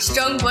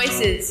Strong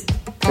voices.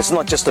 It's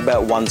not just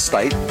about one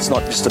state, it's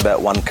not just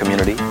about one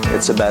community,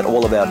 it's about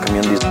all of our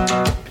communities.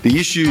 The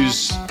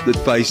issues that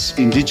face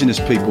Indigenous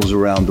peoples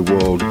around the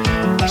world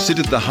sit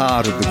at the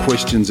heart of the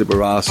questions that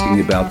we're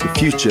asking about the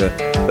future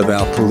of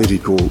our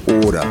political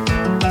order.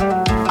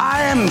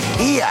 I am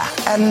here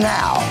and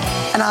now,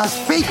 and I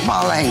speak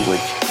my language.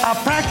 I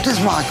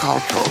practice my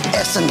cultural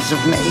essence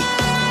of me.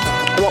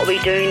 What we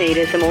do need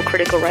is a more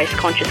critical race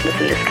consciousness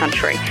in this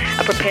country,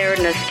 a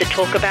preparedness to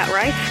talk about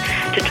race,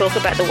 to talk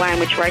about the way in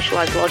which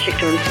racialised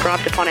logics are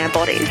inscribed upon our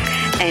bodies,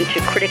 and to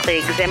critically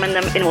examine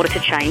them in order to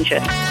change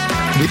it.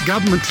 The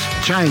government's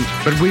changed,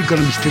 but we're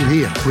going to be still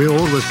here. We're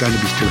always going to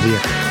be still here.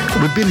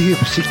 We've been here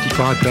for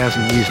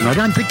 65,000 years, and I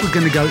don't think we're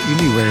going to go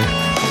anywhere.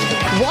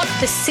 What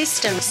the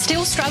system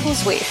still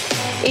struggles with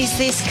is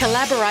this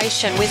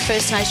collaboration with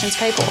First Nations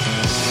people.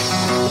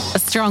 A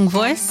strong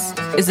voice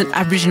is an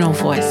Aboriginal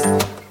voice.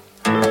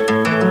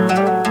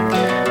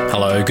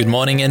 Hello, good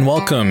morning and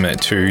welcome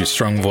to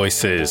Strong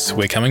Voices.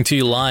 We're coming to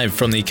you live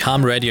from the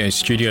Calm Radio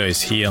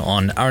studios here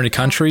on Our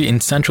Country in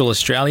Central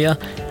Australia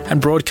and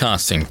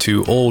broadcasting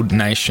to all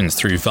nations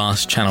through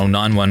Vast Channel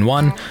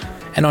 911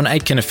 and on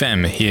 8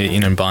 FM here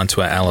in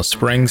Mbantua, Alice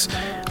Springs.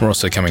 We're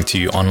also coming to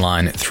you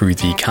online through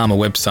the Karma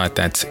website,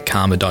 that's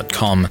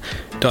karma.com.au.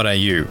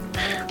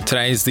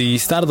 Today is the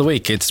start of the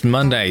week. It's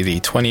Monday, the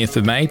 20th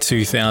of May,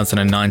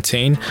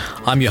 2019.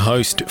 I'm your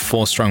host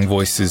for Strong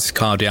Voices,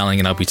 Kyle Dowling,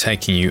 and I'll be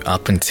taking you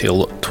up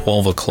until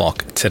 12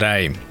 o'clock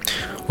today.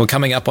 Well,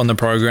 coming up on the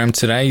program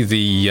today,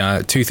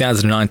 the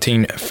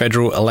 2019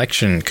 federal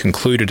election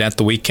concluded at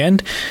the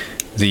weekend.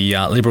 The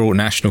Liberal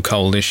National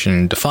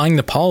Coalition defying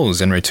the polls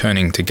and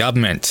returning to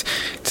government.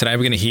 Today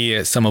we're going to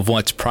hear some of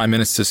what Prime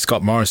Minister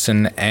Scott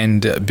Morrison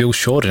and Bill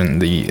Shorten,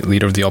 the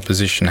Leader of the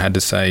Opposition, had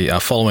to say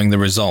following the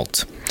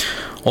result.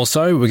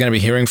 Also, we're going to be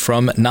hearing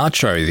from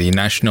NACCHO, the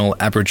National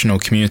Aboriginal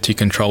Community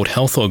Controlled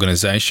Health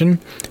Organisation,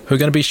 who are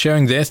going to be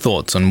sharing their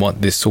thoughts on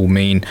what this will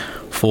mean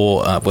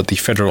for what the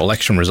federal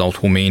election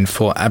result will mean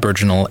for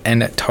Aboriginal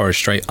and Torres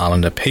Strait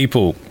Islander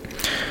people.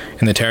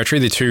 In the Territory,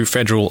 the two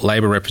federal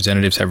Labor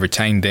representatives have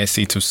retained their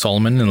seats of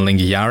Solomon and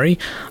Lingiari.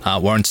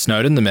 Warren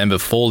Snowden, the member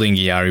for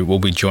Lingiari, will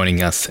be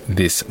joining us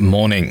this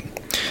morning.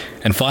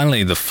 And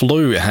finally, the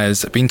flu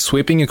has been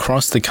sweeping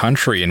across the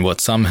country in what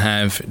some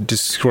have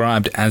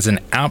described as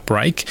an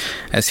outbreak,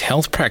 as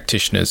health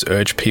practitioners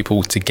urge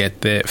people to get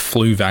their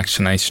flu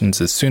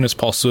vaccinations as soon as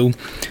possible,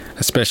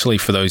 especially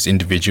for those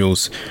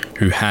individuals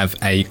who have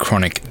a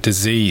chronic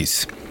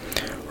disease.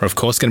 We're of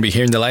course going to be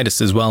hearing the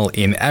latest as well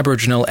in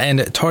Aboriginal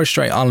and Torres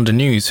Strait Islander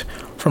news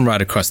from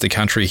right across the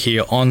country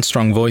here on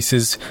Strong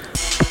Voices.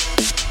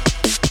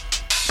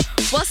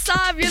 What's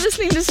up? You're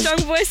listening to Strong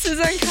Voices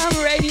on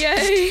Calm Radio.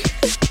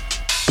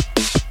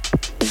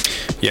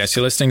 Yes,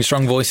 you're listening to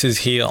Strong Voices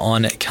here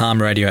on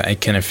Calm Radio 8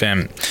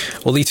 FM.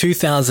 Well, the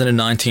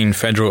 2019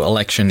 federal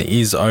election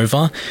is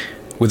over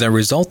with a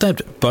result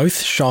that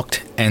both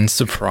shocked and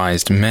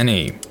surprised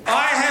many.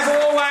 I have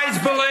always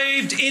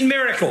believed in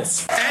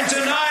miracles, and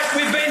tonight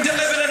we've been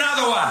delivered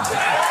another one.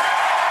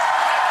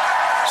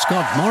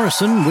 Scott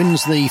Morrison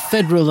wins the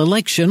federal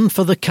election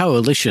for the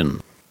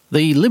Coalition.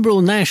 The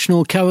Liberal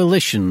National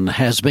Coalition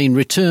has been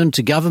returned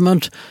to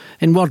government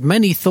in what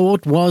many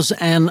thought was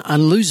an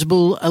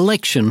unlosable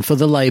election for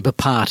the Labor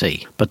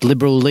Party. But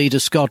Liberal leader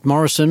Scott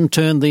Morrison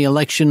turned the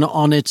election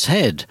on its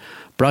head,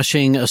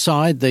 brushing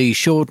aside the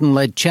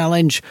Shorten-led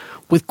challenge,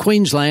 with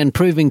Queensland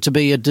proving to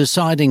be a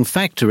deciding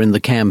factor in the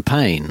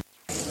campaign.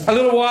 A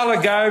little while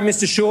ago,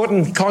 Mr.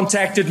 Shorten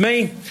contacted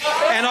me,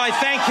 and I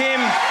thank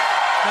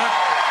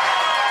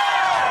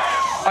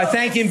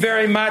him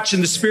very much in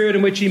the spirit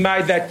in which he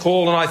made that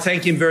call, and I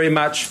thank him very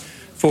much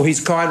for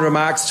his kind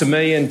remarks to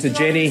me and to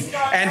Jenny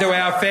and to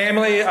our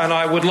family, and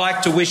I would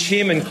like to wish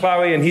him and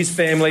Chloe and his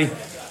family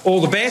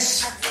all the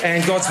best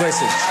and God's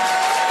blessings.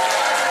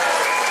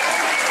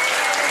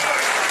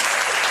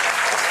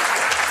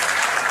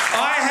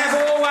 I have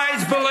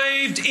always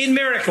believed in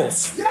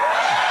miracles.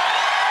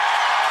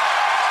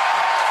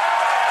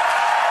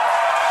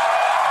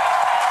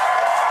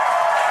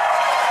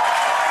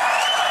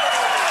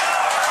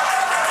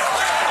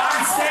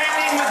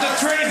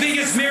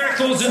 Biggest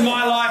miracles in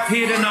my life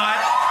here tonight.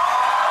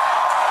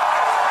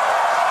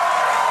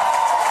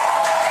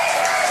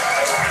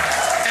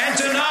 And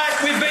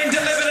tonight we've been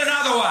delivered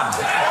another one.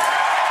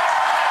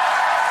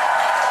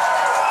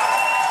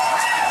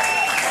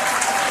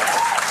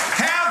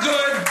 How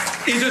good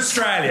is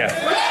Australia?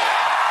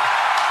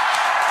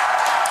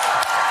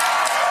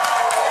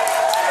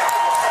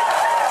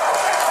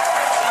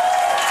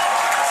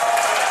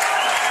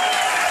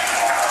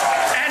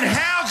 And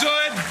how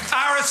good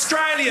are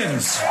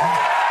Australians?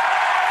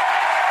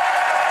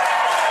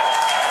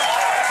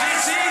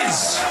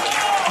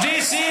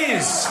 This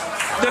is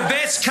the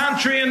best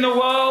country in the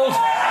world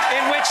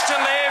in which to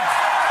live.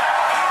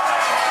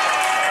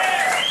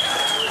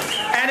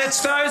 And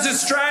it's those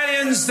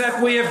Australians that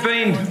we have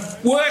been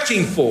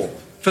working for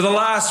the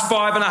last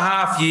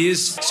 5.5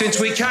 years since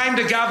we came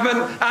to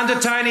government under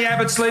Tony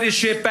Abbott's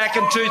leadership back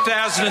in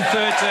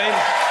 2013.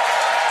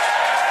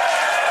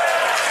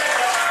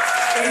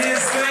 It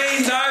has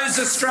been those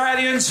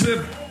Australians who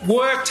have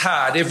worked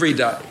hard every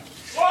day.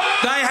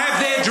 They have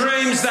their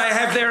dreams, they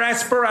have their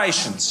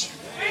aspirations.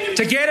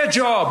 To get a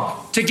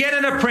job, to get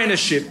an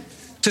apprenticeship,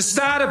 to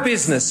start a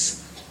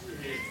business,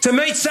 to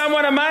meet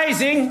someone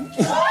amazing,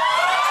 to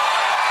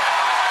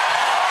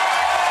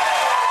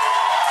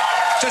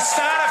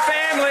start a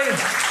family,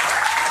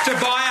 to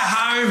buy a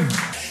home,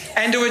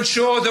 and to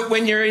ensure that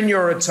when you're in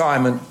your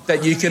retirement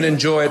that you can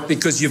enjoy it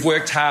because you've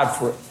worked hard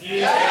for it.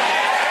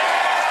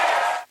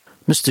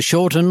 Mr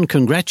Shorten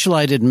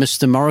congratulated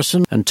Mr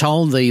Morrison and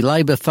told the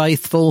Labor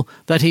faithful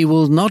that he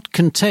will not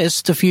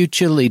contest a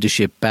future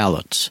leadership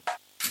ballot.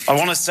 I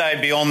want to say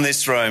beyond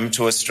this room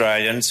to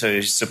Australians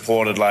who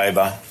supported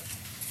Labor,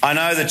 I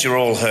know that you're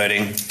all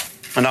hurting,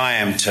 and I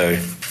am too.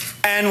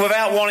 And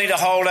without wanting to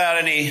hold out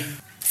any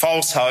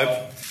false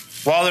hope,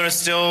 while there are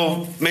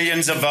still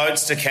millions of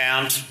votes to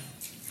count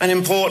and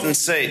important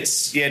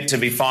seats yet to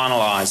be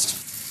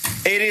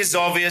finalised, it is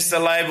obvious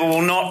that Labor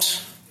will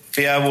not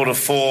be able to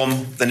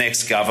form the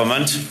next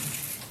government.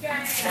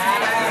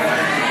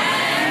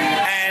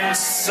 And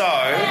so,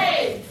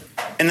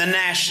 in the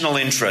national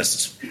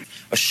interest,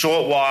 a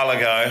short while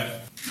ago,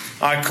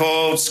 I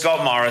called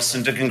Scott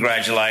Morrison to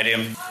congratulate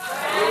him.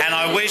 And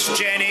I wish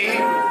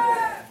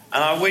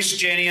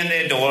Jenny and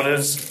their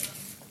daughters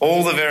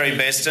all the very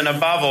best. And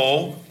above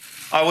all,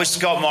 I wish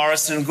Scott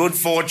Morrison good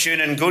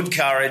fortune and good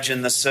courage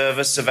in the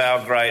service of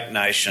our great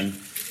nation.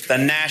 The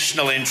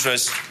national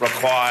interest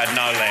required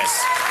no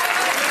less.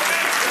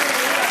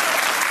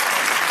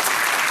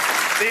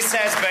 This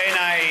has been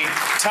a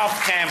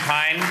tough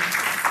campaign,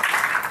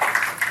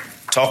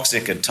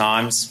 toxic at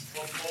times.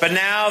 But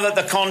now that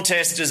the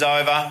contest is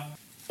over,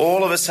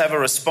 all of us have a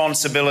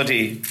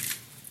responsibility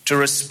to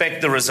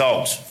respect the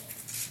result,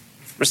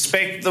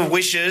 respect the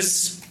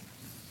wishes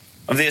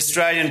of the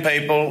Australian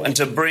people and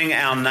to bring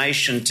our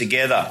nation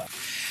together.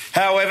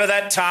 However,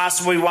 that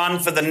task will be one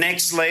for the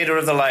next leader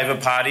of the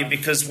Labor Party,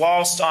 because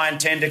whilst I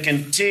intend to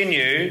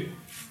continue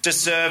to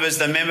serve as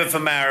the member for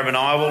Maribyrnong,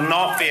 I will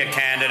not be a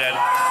candidate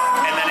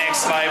in the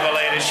next Labor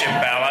leadership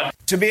ballot.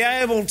 To be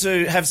able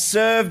to have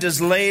served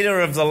as leader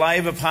of the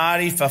Labor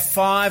Party for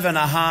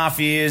 5.5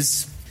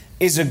 years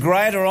is a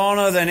greater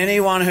honour than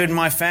anyone who in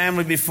my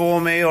family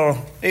before me or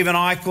even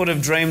I could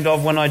have dreamed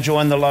of when I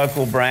joined the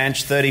local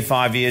branch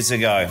 35 years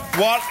ago.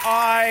 What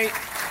I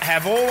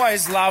have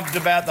always loved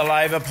about the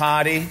Labor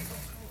Party,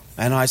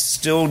 and I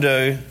still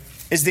do,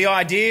 is the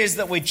ideas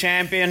that we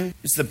champion.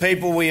 It's the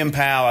people we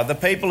empower, the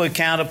people who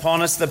count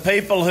upon us, the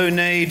people who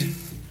need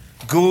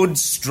good,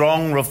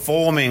 strong,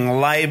 reforming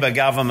Labor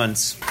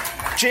governments.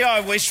 Gee, I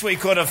wish we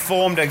could have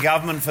formed a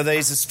government for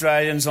these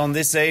Australians on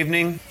this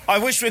evening. I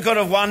wish we could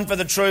have won for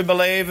the true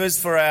believers,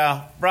 for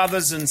our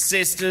brothers and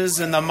sisters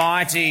in the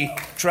mighty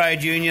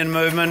trade union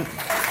movement.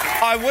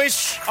 I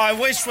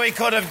wish we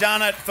could have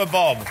done it for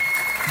Bob,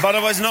 but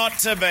it was not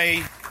to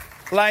be.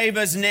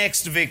 Labor's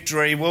next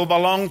victory will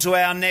belong to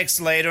our next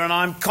leader, and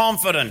I'm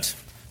confident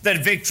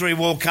that victory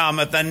will come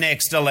at the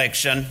next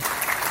election.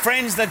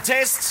 Friends, the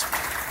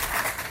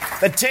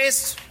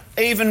test,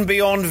 even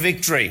beyond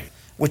victory,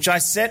 which I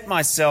set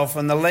myself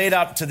in the lead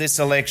up to this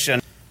election,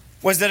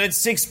 was that at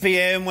 6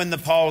 p.m. when the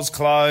polls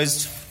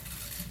closed,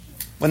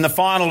 when the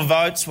final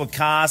votes were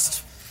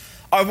cast,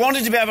 I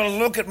wanted to be able to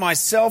look at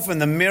myself in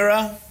the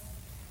mirror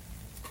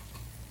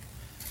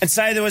and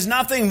say there was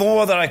nothing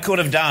more that I could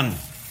have done.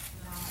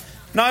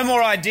 No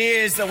more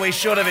ideas that we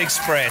should have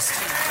expressed.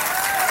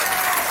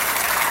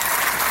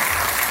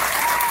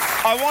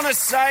 I want to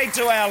say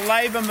to our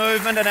Labor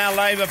movement and our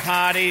Labor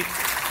Party,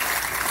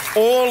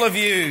 all of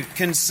you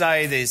can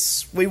say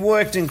this. We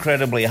worked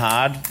incredibly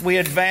hard. We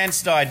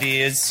advanced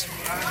ideas.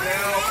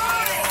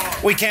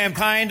 We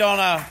campaigned on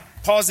a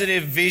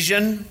positive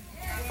vision.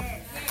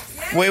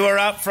 We were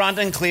upfront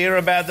and clear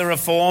about the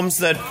reforms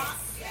that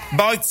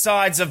both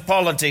sides of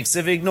politics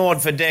have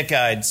ignored for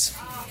decades.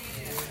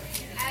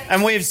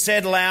 And we've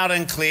said loud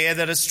and clear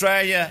that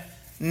Australia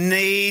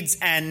needs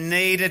and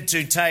needed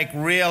to take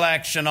real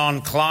action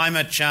on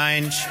climate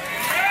change.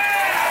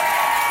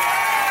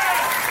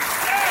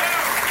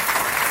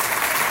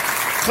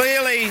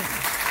 Clearly,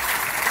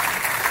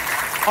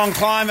 on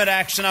climate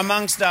action,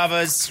 amongst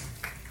others,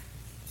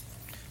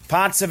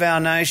 parts of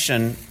our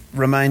nation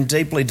remain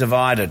deeply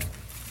divided.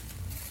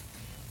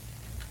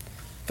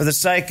 For the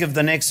sake of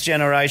the next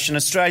generation,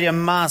 Australia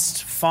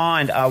must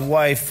find a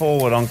way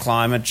forward on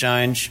climate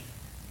change.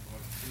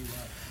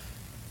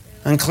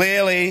 And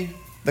clearly,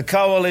 the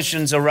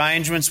Coalition's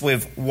arrangements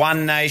with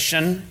One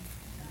Nation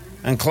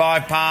and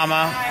Clive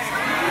Palmer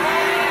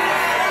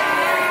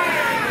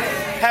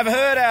have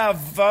heard our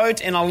vote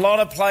in a lot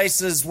of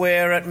places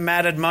where it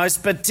mattered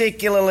most,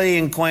 particularly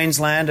in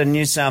Queensland and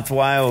New South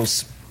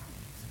Wales.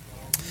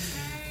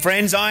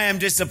 Friends, I am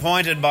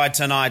disappointed by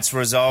tonight's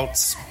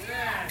results.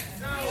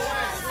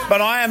 But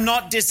I am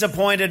not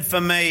disappointed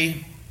for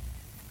me.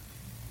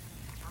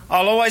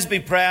 I'll always be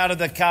proud of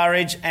the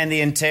courage and the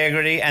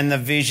integrity and the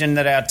vision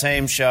that our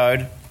team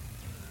showed.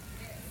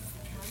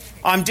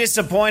 I'm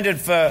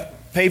disappointed for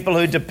people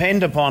who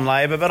depend upon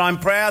Labor, but I'm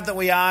proud that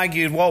we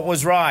argued what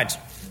was right.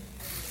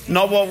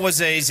 not what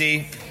was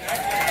easy.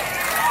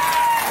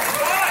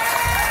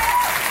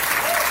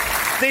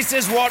 This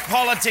is what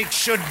politics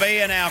should be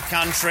in our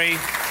country.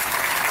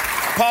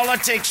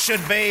 Politics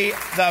should be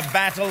the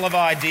battle of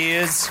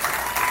ideas.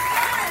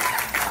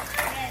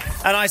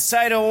 And I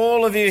say to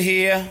all of you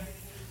here,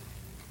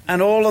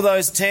 and all of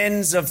those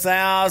tens of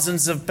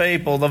thousands of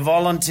people, the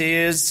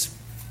volunteers,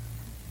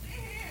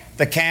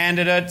 the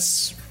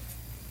candidates,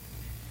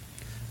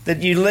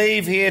 that you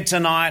leave here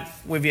tonight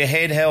with your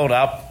head held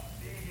up.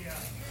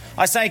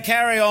 I say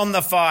carry on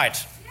the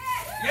fight.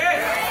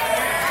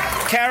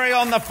 Carry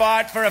on the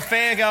fight for a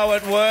fair go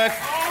at work,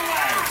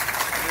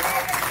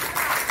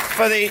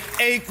 for the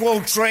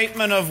equal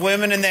treatment of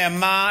women in their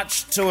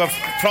march to a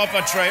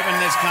proper treatment in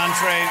this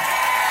country.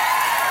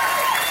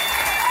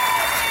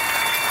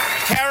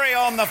 Carry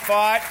on the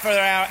fight for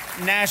our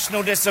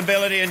National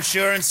Disability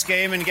Insurance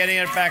Scheme and getting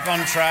it back on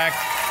track,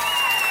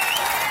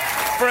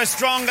 for a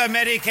stronger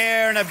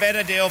Medicare and a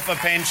better deal for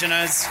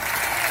pensioners.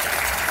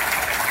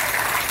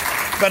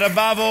 But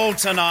above all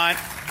tonight,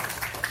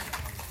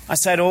 I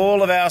say to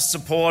all of our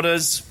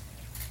supporters,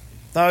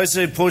 those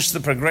who push the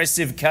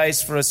progressive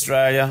case for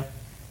Australia,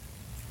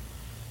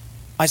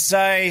 I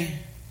say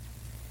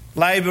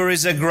Labor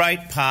is a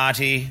great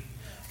party.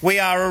 We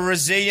are a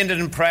resilient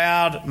and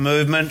proud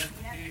movement,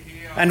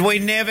 and we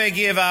never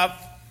give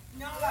up.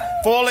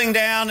 Falling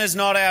down is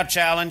not our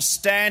challenge.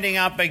 Standing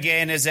up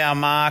again is our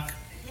mark.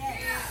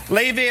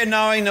 Leave here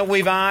knowing that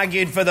we've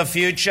argued for the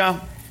future,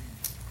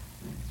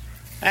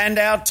 and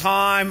our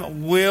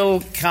time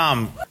will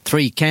come.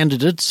 3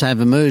 candidates have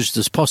emerged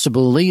as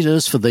possible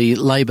leaders for the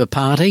Labor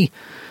Party.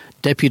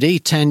 Deputy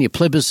Tanya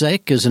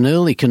Plibersek is an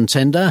early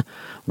contender,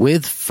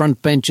 with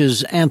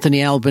frontbenchers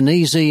Anthony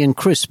Albanese and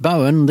Chris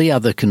Bowen the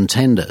other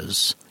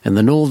contenders. In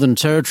the Northern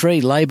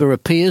Territory, Labor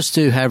appears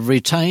to have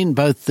retained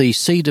both the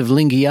seat of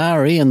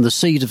Lingiari and the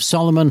seat of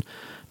Solomon,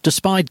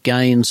 despite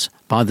gains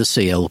by the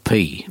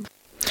CLP.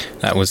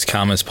 That was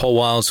Karma's Paul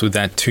Wiles with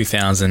that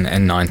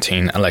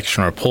 2019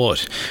 election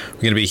report.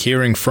 We're going to be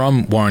hearing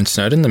from Warren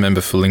Snowden, the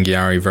member for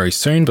Lingiari, very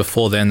soon.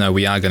 Before then, though,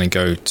 we are going to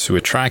go to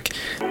a track.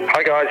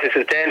 Hi guys, this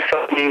is Dan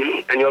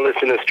Sutton, and you're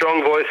listening to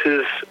Strong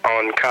Voices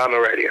on Karma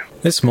Radio.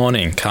 This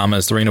morning,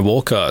 Karma's Lorena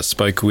Walker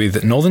spoke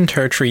with Northern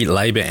Territory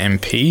Labor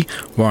MP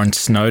Warren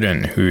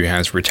Snowden, who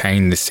has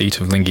retained the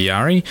seat of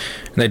Lingiari.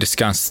 They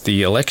discussed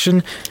the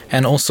election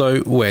and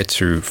also where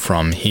to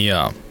from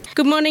here.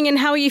 Good morning, and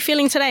how are you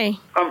feeling today?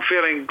 I'm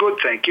feeling good,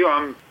 thank you.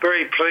 I'm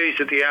very pleased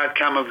at the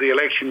outcome of the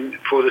election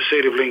for the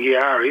seat of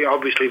Lingiari.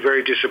 Obviously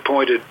very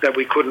disappointed that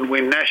we couldn't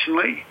win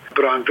nationally,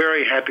 but I'm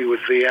very happy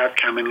with the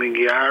outcome in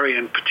Lingiari,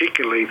 and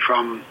particularly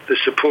from the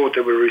support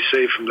that we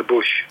received from the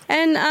bush.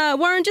 And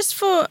Warren, just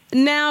for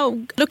now,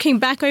 looking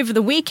back over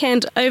the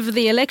weekend, over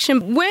the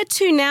election, where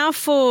to now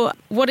for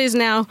what is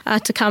now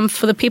to come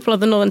for the people of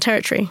the Northern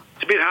Territory?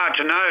 It's a bit hard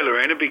to know,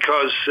 Lorena,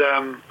 because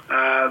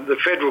the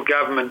federal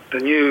government, the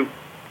new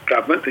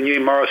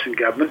Morrison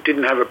government,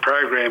 didn't have a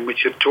program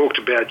which it talked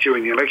about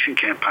during the election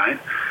campaign.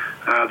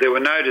 There were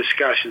no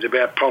discussions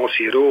about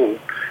policy at all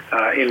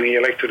in the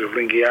electorate of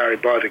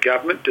Lingiari by the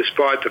government,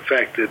 despite the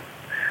fact that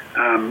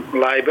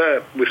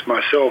Labor, with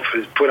myself,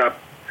 has put up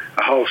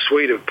a whole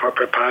suite of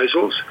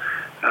proposals,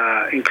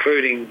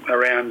 including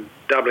around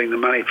doubling the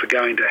money for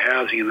going to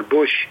housing in the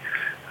bush,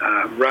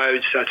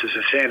 roads such as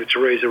the Santa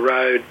Teresa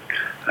Road,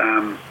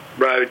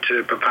 road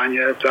to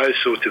Papunya, those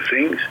sorts of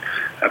things,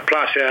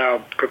 plus our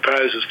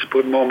proposals to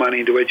put more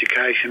money into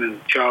education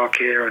and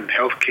childcare and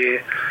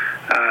healthcare,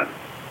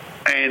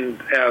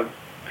 and our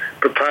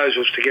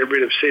proposals to get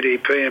rid of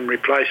CDP and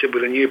replace it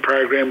with a new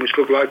program which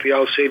looked like the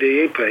old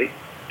CDEP.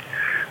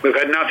 We've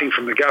had nothing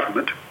from the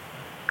government.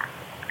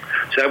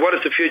 So what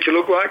does the future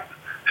look like?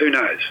 Who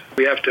knows?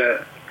 We have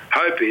to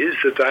hope is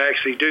that they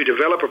actually do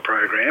develop a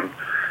program,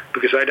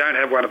 because they don't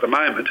have one at the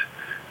moment,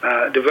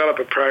 develop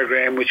a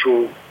program which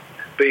will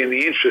be in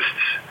the interests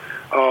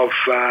of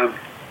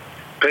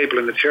people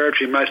in the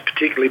Territory, most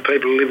particularly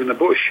people who live in the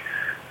bush.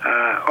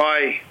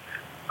 I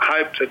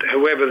hope that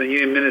whoever the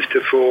new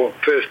Minister for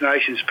First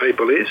Nations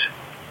people is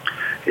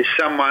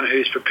someone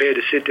who's prepared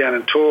to sit down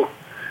and talk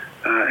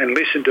and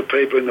listen to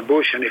people in the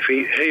bush, and if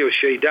he or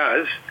she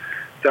does,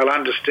 they'll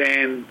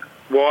understand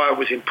why it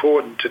was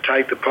important to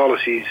take the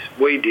policies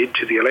we did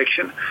to the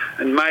election,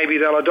 and maybe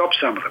they'll adopt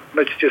some of them.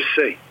 Let's just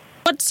see.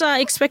 What's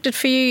expected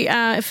for you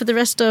for the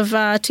rest of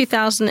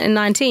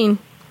 2019?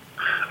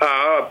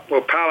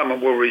 Well,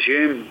 Parliament will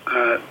resume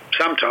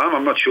sometime,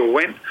 I'm not sure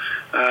when,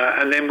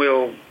 and then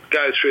we'll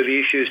go through the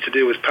issues to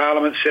do with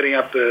Parliament, setting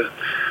up the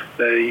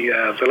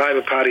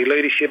Labor Party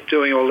leadership,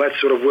 doing all that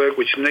sort of work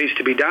which needs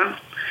to be done,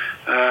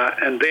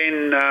 and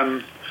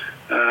then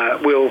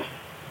we'll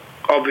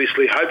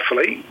obviously,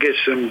 hopefully, get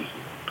some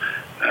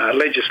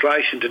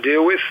legislation to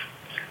deal with.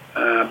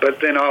 But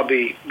then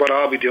what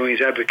I'll be doing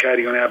is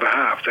advocating on our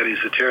behalf, that is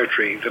the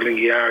Territory, the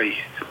Lingiari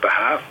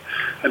behalf.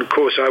 And of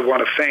course I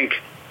want to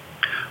thank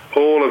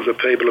all of the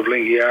people of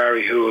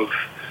Lingiari who have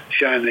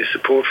shown their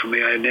support for me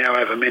now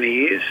over many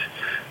years,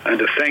 and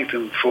to thank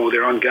them for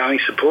their ongoing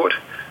support.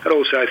 I'd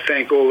also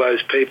thank all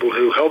those people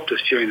who helped us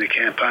during the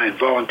campaign,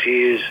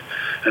 volunteers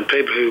and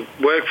people who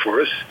work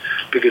for us,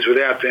 because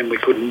without them we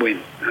couldn't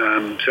win.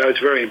 So it's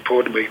very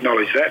important we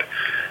acknowledge that.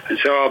 And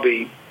so I'll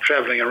be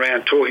travelling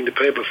around talking to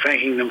people,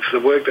 thanking them for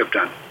the work they've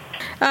done.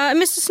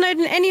 Mr.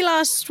 Snowden, any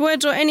last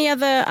words or any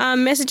other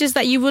messages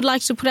that you would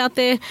like to put out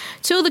there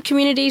to all the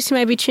communities who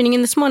may be tuning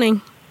in this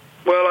morning?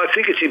 Well, I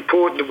think it's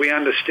important that we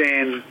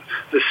understand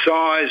the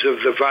size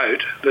of the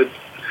vote, that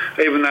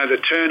even though the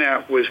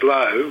turnout was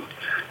low,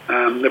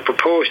 the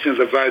proportion of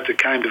the vote that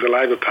came to the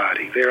Labor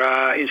Party. There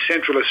are, in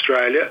Central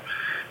Australia,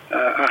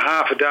 a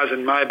half a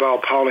dozen mobile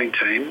polling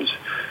teams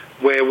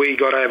where we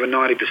got over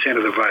 90%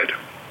 of the vote.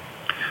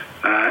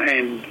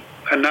 And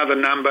another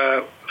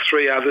number,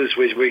 3 others,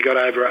 we got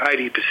over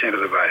 80% of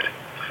the vote.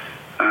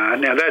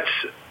 Now, that's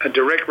a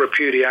direct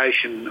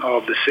repudiation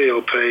of the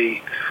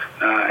CLP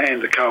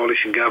and the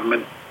coalition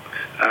government,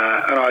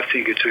 and I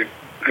think it's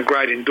a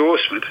great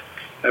endorsement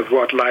of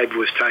what Labor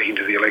was taking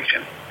to the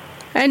election.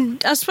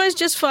 And I suppose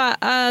just for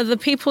the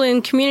people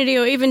in community,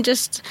 or even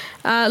just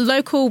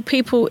local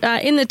people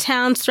in the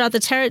towns throughout the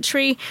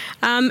territory,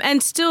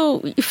 and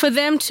still for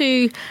them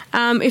to,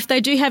 if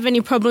they do have any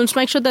problems,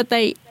 make sure that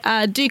they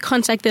do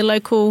contact their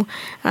local,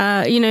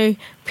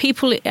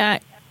 people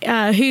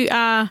who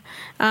are,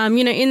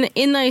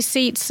 in those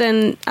seats,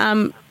 and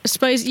I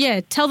suppose,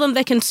 tell them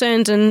their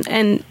concerns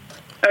and.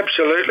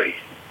 Absolutely.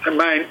 I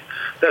mean,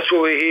 that's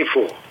what we're here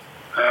for.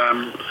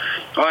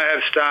 I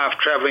have staff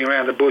travelling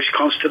around the bush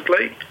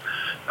constantly,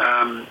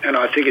 and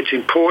I think it's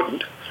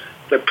important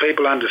that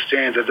people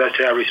understand that that's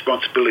our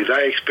responsibility.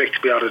 They expect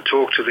to be able to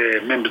talk to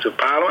their members of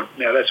parliament.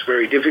 Now, that's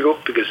very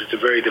difficult because it's a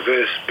very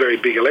diverse, very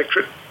big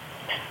electorate.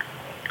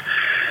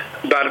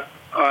 But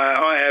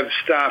I have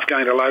staff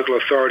going to local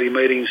authority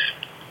meetings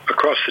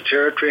across the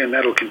territory, and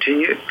that'll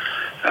continue.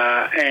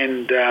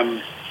 And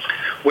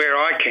where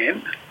I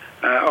can,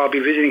 I'll be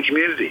visiting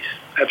communities,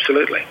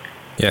 absolutely.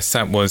 Yes,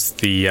 that was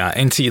the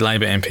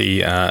NT-Labor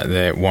MP,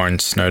 there, Warren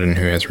Snowden,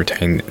 who has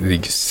retained the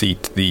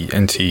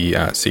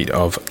NT seat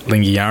of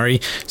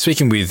Lingiari.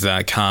 Speaking with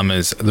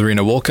Karma's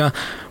Lorena Walker,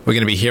 we're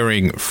going to be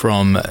hearing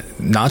from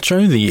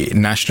NACCHO, the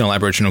National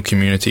Aboriginal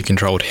Community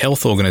Controlled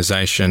Health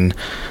Organisation,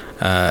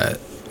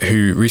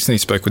 who recently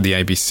spoke with the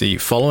ABC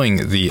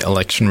following the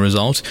election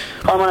result.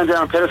 Hi, my name's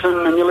Aaron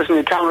Pedersen, and you're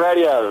listening to Karma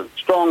Radio,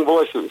 Strong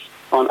Voices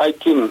on 8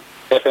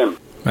 FM.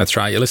 That's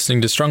right, you're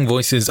listening to Strong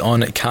Voices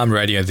on Calm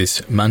Radio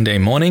this Monday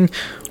morning.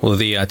 Well,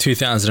 the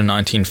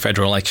 2019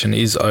 federal election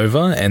is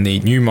over, and the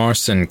new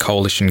Morrison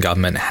coalition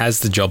government has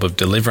the job of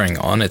delivering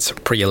on its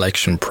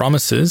pre-election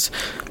promises.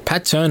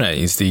 Pat Turner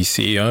is the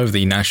CEO of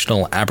the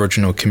National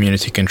Aboriginal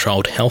Community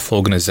Controlled Health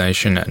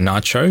Organisation,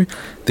 NACCHO,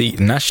 the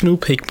national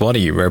peak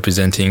body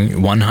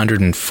representing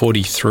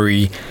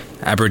 143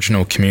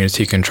 Aboriginal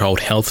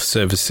community-controlled health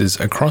services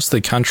across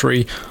the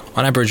country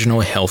on Aboriginal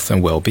health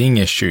and wellbeing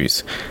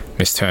issues.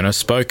 Ms Turner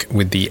spoke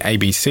with the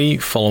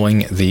ABC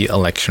following the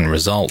election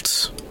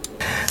results.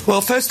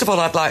 Well, first of all,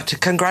 I'd like to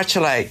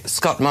congratulate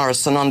Scott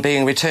Morrison on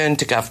being returned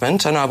to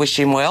government, and I wish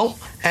him well.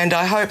 And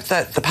I hope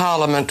that the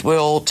Parliament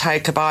will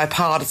take a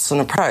bipartisan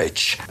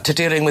approach to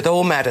dealing with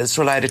all matters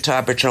related to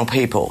Aboriginal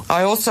people.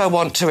 I also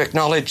want to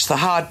acknowledge the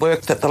hard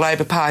work that the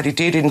Labor Party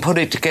did in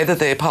putting together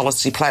their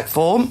policy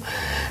platform,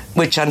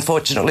 which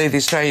unfortunately the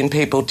Australian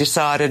people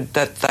decided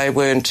that they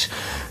weren't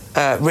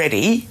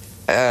ready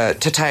to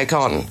take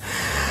on.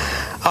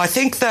 I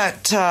think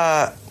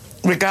that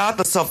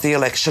regardless of the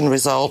election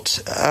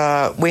result,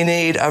 we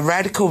need a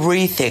radical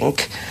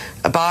rethink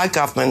by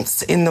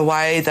governments in the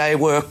way they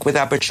work with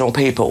Aboriginal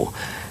people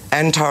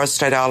and Torres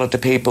Strait Islander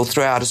people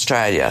throughout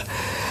Australia.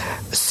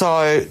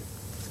 So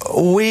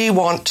we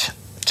want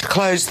to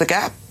close the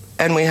gap,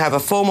 and we have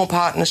a formal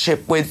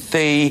partnership with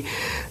the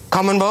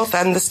Commonwealth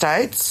and the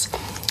states.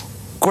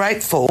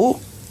 Grateful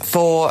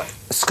for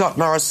Scott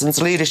Morrison's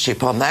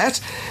leadership on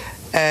that,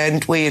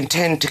 and we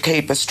intend to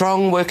keep a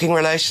strong working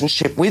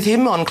relationship with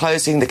him on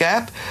closing the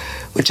gap,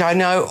 which I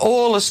know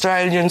all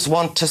Australians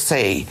want to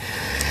see.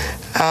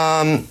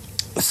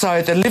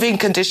 So the living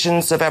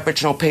conditions of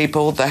Aboriginal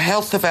people, the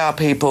health of our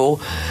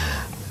people,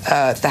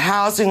 the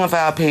housing of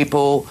our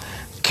people,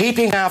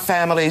 keeping our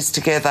families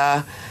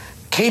together,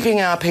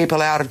 keeping our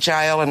people out of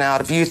jail and out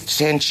of youth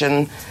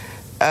detention,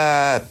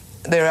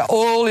 there are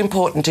all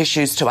important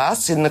issues to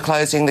us in the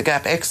Closing the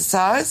Gap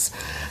exercise,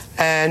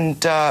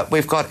 and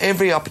we've got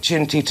every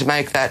opportunity to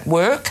make that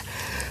work.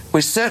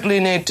 We certainly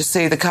need to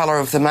see the colour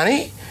of the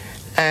money,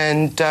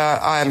 and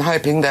I am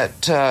hoping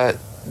that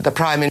the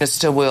Prime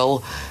Minister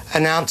will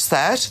announce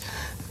that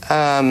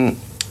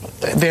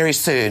very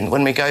soon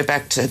when we go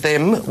back to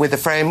them with a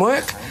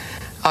framework.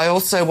 I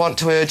also want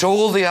to urge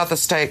all the other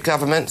state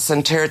governments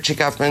and territory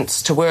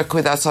governments to work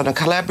with us on a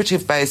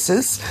collaborative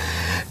basis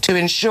to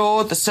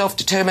ensure the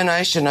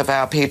self-determination of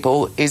our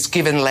people is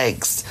given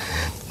legs.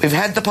 We've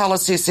had the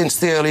policy since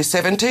the early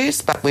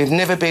 70s, but we've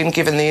never been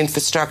given the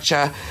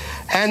infrastructure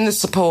and the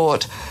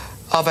support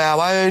of our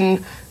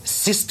own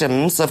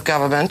systems of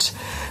government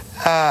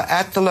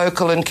at the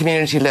local and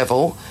community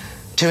level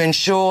to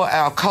ensure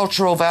our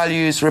cultural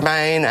values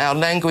remain, our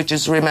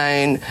languages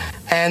remain,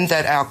 and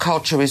that our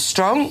culture is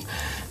strong.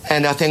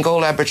 And I think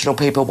all Aboriginal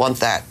people want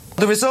that.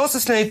 The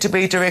resources need to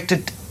be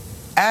directed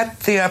at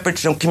the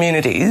Aboriginal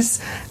communities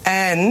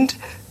and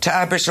to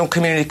Aboriginal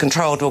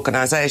community-controlled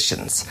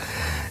organisations.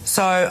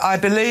 So I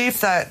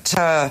believe that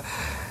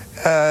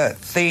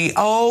the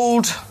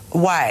old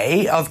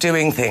way of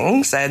doing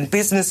things and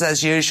business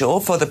as usual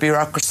for the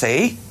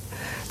bureaucracy,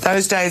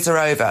 those days are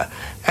over.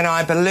 And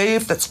I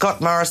believe that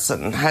Scott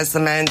Morrison has the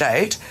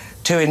mandate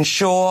to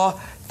ensure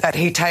that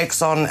he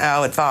takes on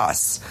our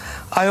advice.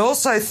 I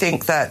also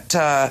think that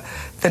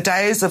the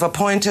days of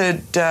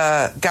appointed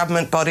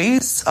government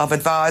bodies of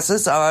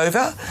advisors are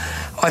over.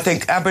 I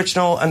think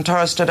Aboriginal and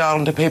Torres Strait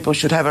Islander people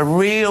should have a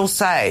real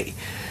say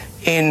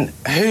in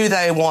who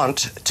they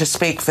want to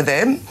speak for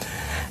them.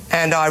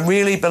 And I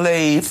really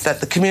believe that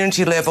the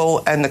community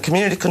level and the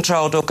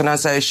community-controlled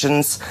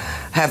organisations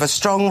have a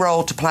strong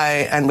role to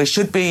play, and we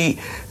should be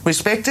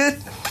respected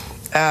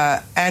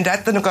and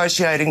at the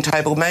negotiating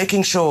table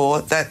making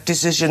sure that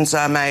decisions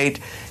are made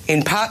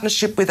in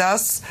partnership with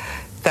us,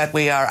 that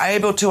we are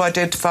able to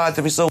identify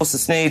the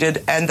resources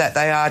needed and that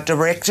they are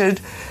directed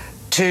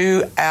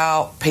to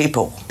our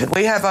people.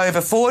 We have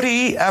over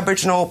 40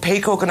 Aboriginal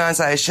peak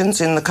organisations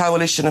in the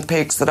coalition of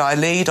peaks that I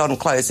lead on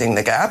Closing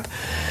the Gap,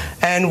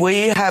 and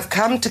we have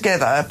come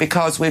together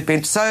because we've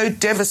been so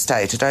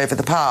devastated over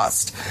the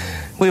past.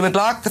 We would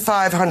like the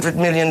 $500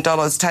 million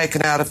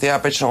taken out of the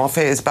Aboriginal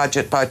Affairs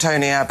budget by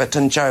Tony Abbott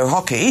and Joe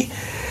Hockey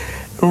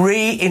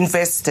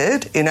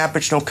reinvested in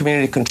Aboriginal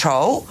community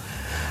control.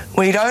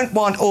 We don't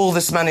want all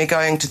this money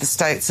going to the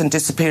states and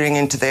disappearing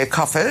into their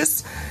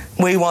coffers.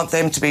 We want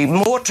them to be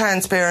more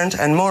transparent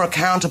and more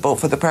accountable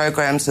for the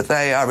programs that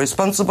they are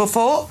responsible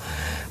for.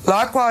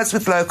 Likewise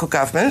with local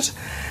government.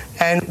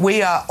 And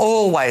we are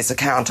always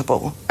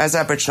accountable as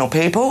Aboriginal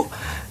people,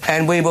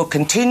 and we will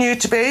continue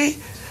to be.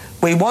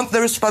 We want the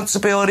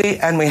responsibility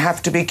and we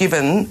have to be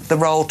given the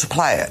role to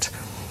play it.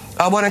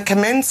 I want to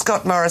commend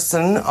Scott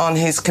Morrison on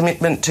his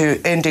commitment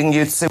to ending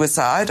youth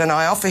suicide, and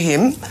I offer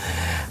him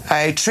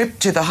a trip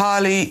to the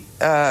highly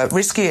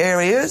risky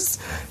areas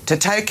to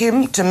take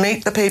him to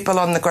meet the people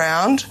on the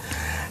ground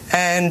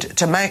and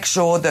to make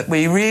sure that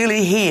we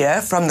really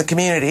hear from the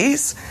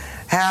communities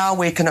how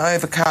we can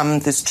overcome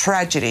this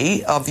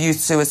tragedy of youth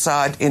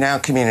suicide in our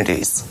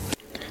communities.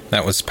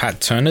 That was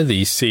Pat Turner,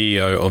 the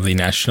CEO of the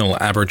National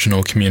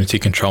Aboriginal Community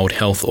Controlled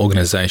Health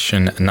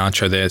Organisation,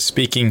 NACCHO, there,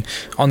 speaking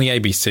on the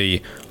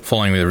ABC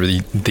following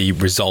the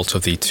result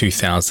of the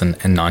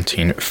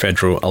 2019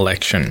 federal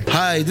election.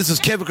 Hi, this is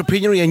Kevin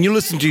Capineri, and you're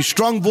listening to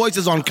Strong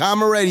Voices on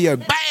Karma Radio.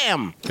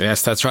 Bam!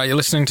 Yes, that's right. You're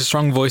listening to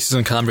Strong Voices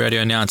on Karma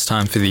Radio. Now it's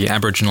time for the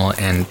Aboriginal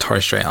and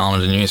Torres Strait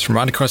Islander news from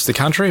right across the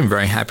country. I'm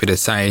very happy to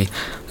say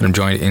that I'm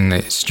joined in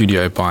the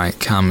studio by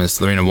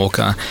Karma's Lorena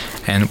Walker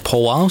and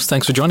Paul Wiles.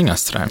 Thanks for joining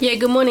us today. Yeah,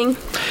 good morning.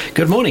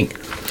 Good morning.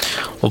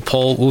 Well,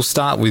 Paul, we'll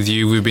start with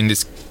you. We've been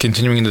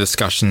continuing the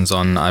discussions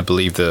on, I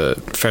believe, the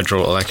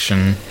federal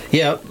election.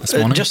 Yeah, this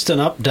morning. Just an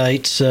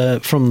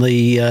update from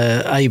the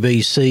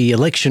ABC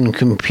election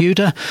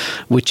computer,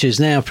 which is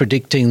now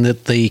predicting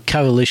that the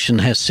coalition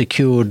has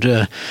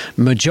secured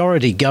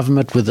majority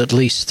government with at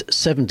least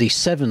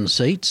 77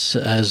 seats,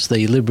 as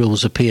the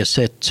Liberals appear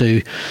set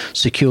to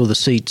secure the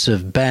seats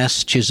of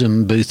Bass,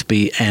 Chisholm,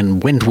 Boothby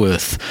and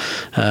Wentworth.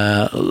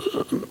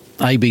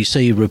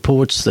 ABC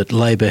reports that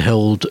Labor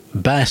held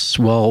Bass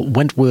while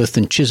Wentworth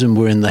and Chisholm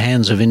were in the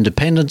hands of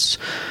independents,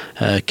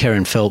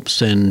 Karen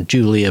Phelps and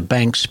Julia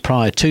Banks,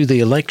 prior to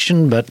the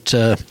election, but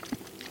the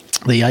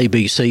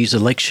ABC's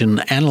election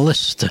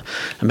analyst,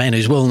 a man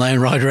who's well known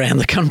right around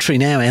the country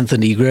now,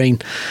 Anthony Green,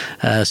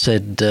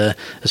 said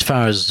as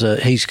far as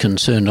he's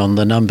concerned on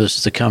the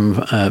numbers to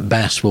come,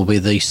 Bass will be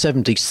the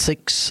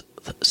 76th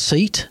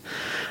seat,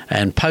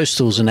 and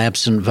postals and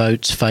absent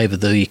votes favour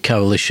the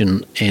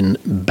coalition in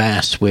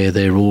Bass, where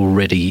they're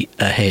already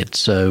ahead.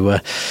 So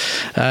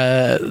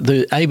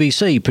the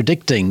ABC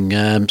predicting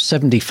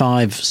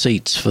 77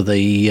 seats for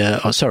the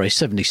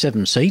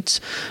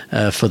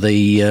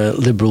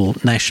Liberal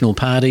National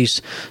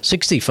parties,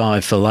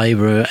 65 for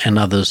Labor and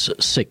others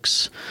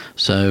 6.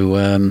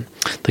 So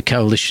the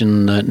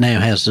coalition now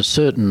has a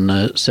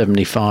certain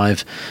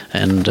 75,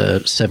 and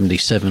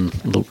 77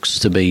 looks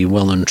to be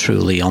well and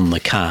truly on the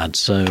card.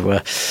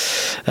 So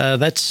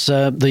that's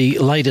the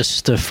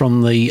latest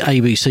from the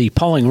ABC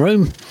polling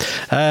room.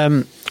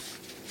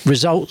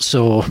 Results,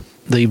 or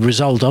the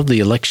result of the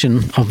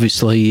election,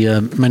 obviously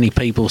many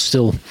people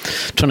still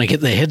trying to get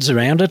their heads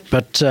around it,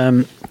 but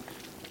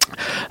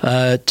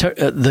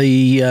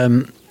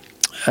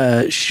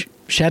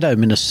Shadow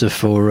Minister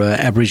for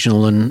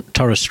Aboriginal and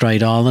Torres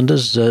Strait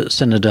Islanders,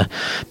 Senator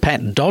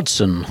Pat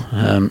Dodson,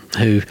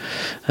 who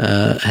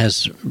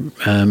has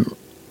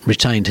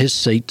retained his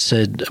seat,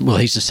 said, well,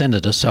 he's a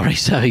senator, sorry,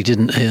 so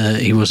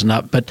he wasn't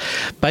up, but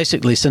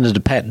basically Senator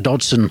Pat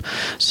Dodson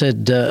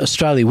said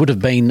Australia would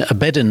have been a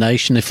better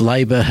nation if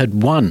Labor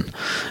had won.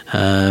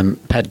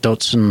 Pat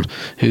Dodson,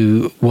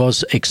 who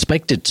was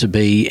expected to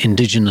be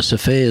Indigenous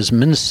Affairs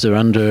Minister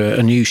under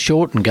a new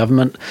Shorten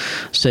government,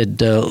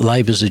 said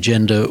Labor's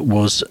agenda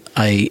was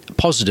a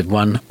positive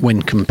one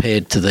when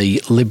compared to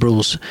the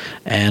Liberals,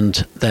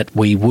 and that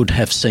we would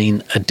have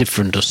seen a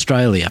different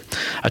Australia.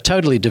 A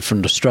totally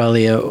different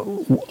Australia,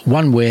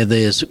 one where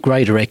there's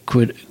greater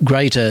equity,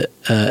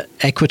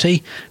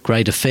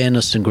 greater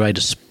fairness and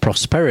greater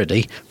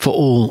prosperity for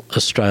all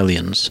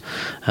Australians.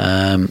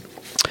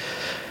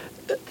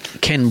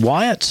 Ken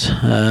Wyatt,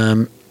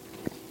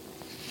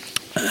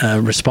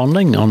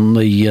 responding on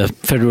the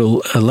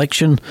federal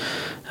election,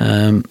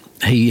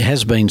 he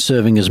has been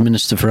serving as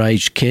Minister for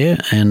Aged Care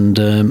and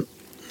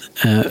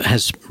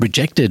has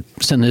rejected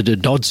Senator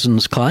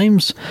Dodson's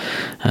claims.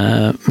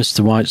 Mr.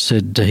 White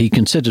said he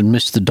considered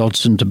Mr.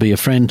 Dodson to be a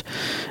friend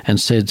and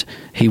said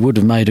he would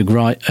have made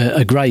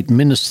a great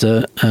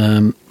minister,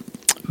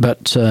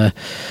 but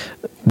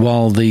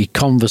while the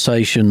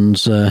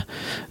conversations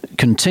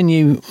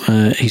continue,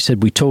 he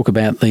said, we talk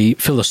about the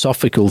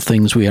philosophical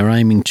things we are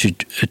aiming to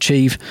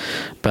achieve,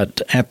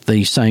 but at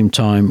the same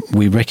time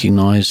we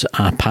recognise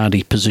our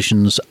party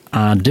positions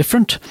are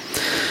different.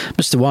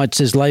 Mr. White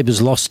says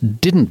Labor's loss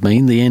didn't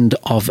mean the end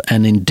of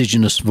an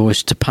Indigenous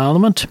voice to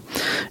Parliament.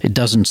 It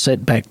doesn't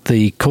set back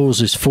the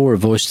causes for a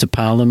voice to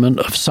Parliament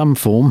of some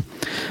form,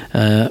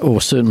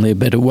 or certainly a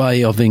better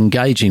way of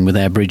engaging with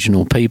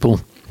Aboriginal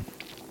people.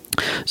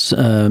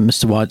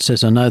 Mr. White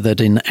says, I know that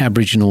in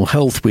Aboriginal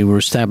health we were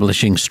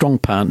establishing strong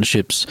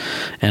partnerships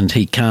and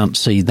he can't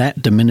see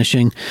that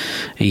diminishing.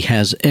 He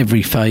has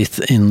every faith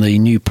in the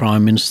new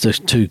Prime Minister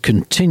to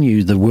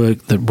continue the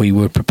work that we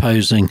were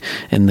proposing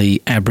in the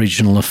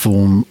Aboriginal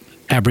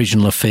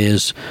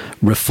Affairs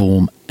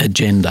Reform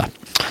agenda.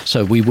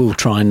 So we will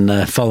try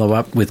and follow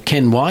up with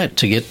Ken Wyatt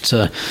to get...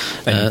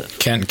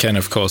 Ken,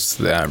 of course,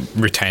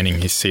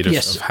 retaining his seat of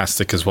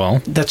Hastic as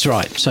well. That's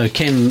right. So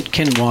Ken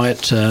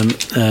Wyatt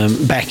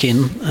back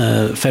in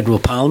federal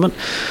parliament.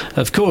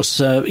 Of course,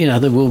 there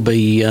will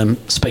be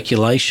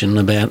speculation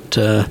about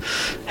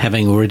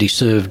having already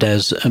served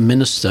as a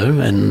minister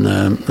and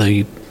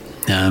the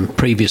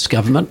previous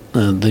government,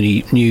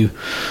 the new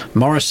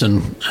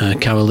Morrison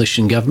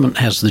coalition government,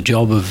 has the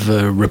job of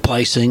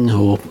replacing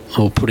or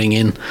putting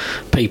in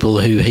people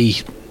who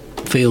he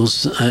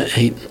feels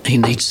he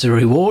needs to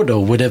reward,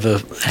 or whatever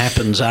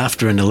happens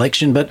after an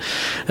election. But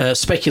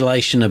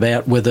speculation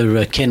about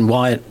whether Ken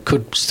Wyatt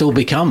could still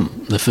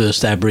become the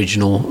first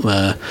Aboriginal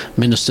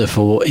Minister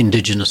for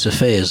Indigenous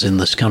Affairs in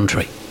this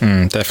country.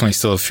 Definitely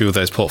still a few of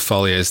those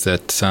portfolios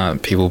that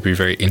people will be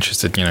very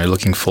interested,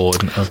 looking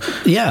forward.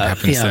 What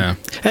happens there.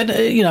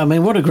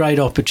 And, what a great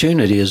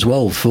opportunity as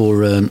well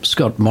for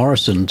Scott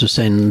Morrison to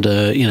send,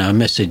 a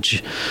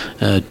message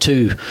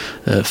to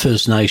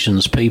First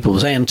Nations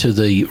peoples and to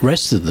the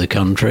rest of the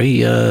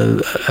country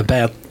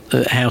about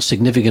how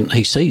significant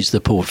he sees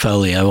the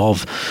portfolio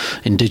of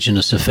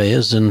Indigenous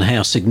Affairs and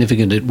how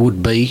significant it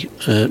would be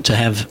to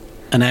have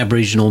an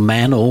Aboriginal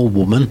man or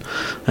woman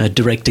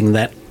directing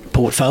that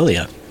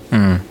portfolio.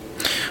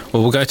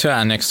 Well, we'll go to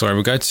our next story.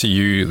 We'll go to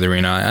you,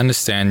 Lorena. I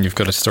understand you've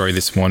got a story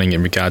this morning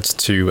in regards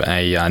to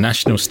a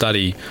national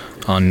study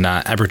on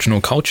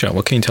Aboriginal culture.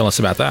 What can you tell us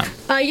about that?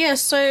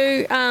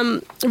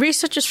 So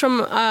researchers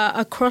from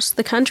across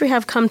the country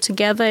have come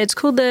together. It's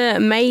called the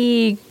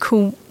Mai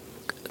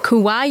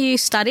Kuwayu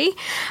study,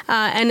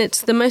 and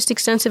it's the most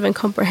extensive and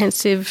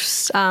comprehensive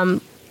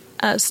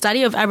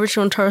study of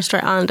Aboriginal and Torres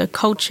Strait Islander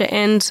culture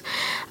and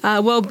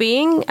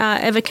well-being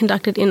ever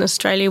conducted in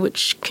Australia,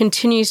 which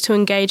continues to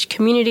engage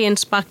community and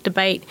spark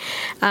debate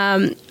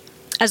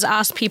as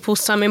asked people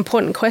some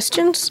important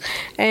questions.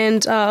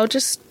 And I'll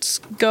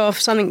just go off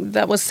something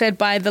that was said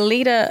by the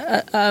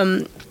leader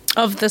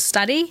of the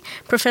study,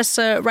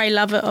 Professor Ray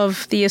Lover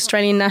of the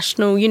Australian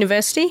National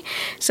University.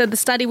 So the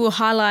study will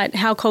highlight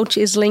how culture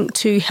is linked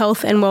to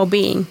health and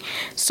well-being.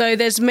 So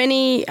there's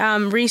many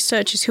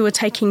researchers who are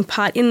taking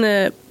part in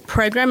the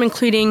program,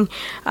 including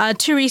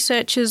two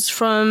researchers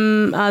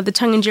from the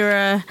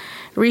Tangentyere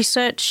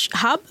Research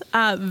Hub,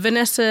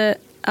 Vanessa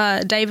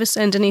Davis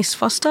and Denise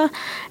Foster.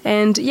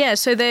 And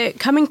so they're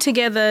coming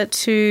together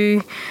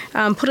to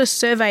put a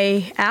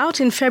survey out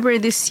in February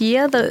this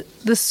year.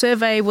 The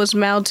survey was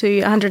mailed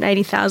to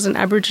 180,000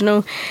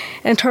 Aboriginal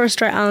and Torres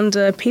Strait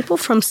Islander people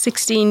from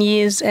 16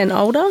 years and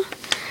older.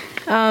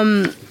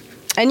 They're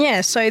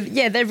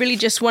really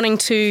just wanting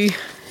to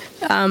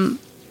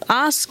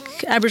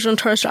ask Aboriginal and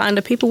Torres Strait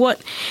Islander people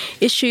what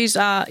issues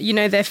are,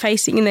 they're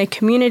facing in their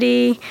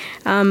community.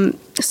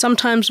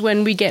 Sometimes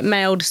when we get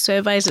mailed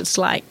surveys, it's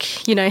like,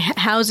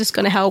 how is this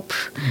going to help?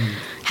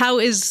 How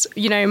is,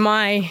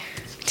 my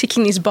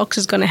ticking these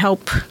boxes going to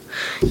help?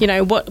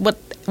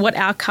 What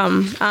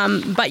outcome?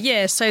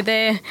 So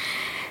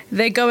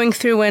they're going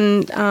through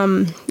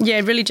and,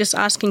 really just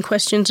asking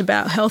questions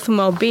about health and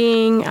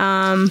well-being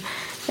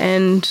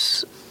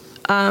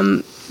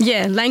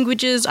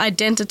languages,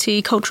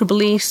 identity, cultural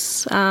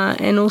beliefs,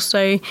 and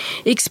also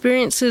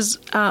experiences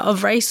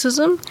of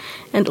racism,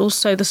 and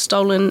also the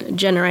stolen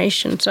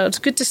generation. So it's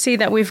good to see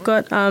that we've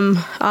got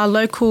our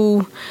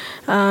local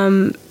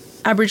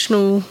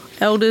Aboriginal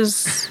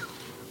elders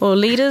or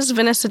leaders,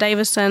 Vanessa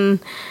Davis and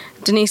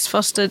Denise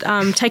Foster,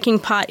 taking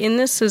part in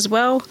this as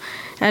well.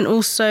 And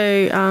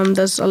also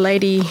there's a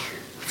lady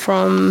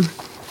from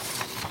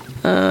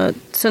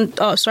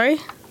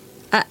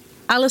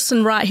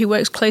Alison Wright, who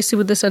works closely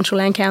with the Central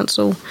Land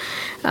Council,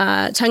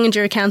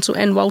 Tarngajara Council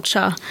and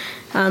Walcha,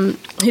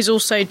 who's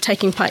also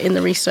taking part in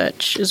the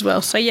research as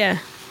well. So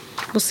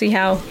we'll see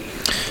how.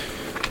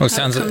 Well, it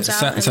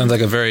sounds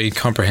like a very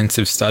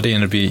comprehensive study,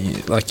 and it'd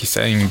be, like you're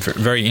saying,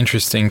 very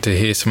interesting to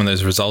hear some of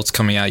those results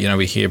coming out.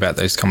 We hear about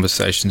those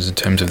conversations in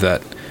terms of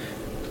that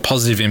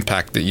positive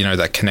impact that,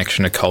 that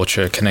connection to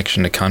culture,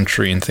 connection to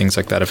country and things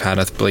like that have had.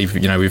 I believe,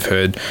 we've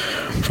heard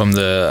from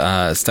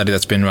the study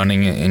that's been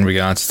running in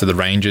regards to the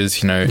rangers,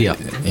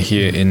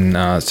 here in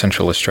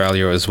Central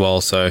Australia as well.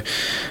 So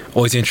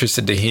always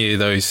interested to hear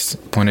those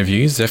point of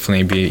views.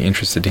 Definitely be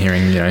interested to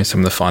hearing, some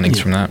of the findings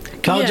from that.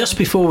 Carl, just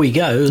before we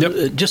go,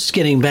 just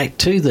getting back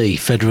to the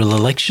federal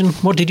election,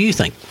 what did you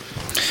think?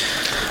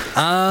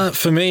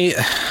 For me,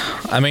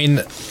 I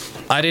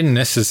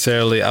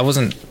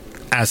wasn't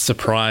as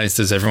surprised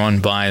as everyone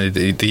by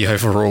the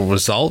overall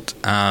result.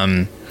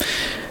 I've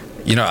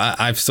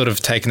sort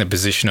of taken a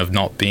position of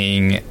not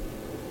being,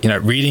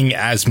 reading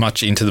as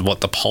much into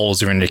what the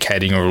polls are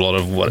indicating, or a lot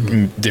of what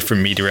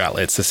different media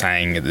outlets are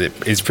saying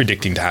is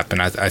predicting to happen.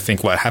 I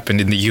think what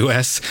happened in the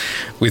US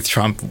with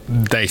Trump,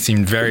 they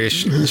seemed very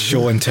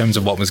sure in terms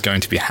of what was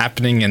going to be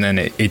happening, and then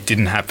it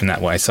didn't happen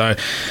that way. So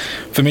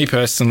for me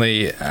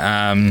personally,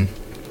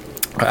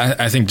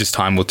 I think just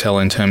time will tell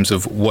in terms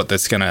of what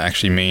that's going to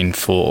actually mean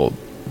for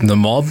the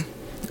mob.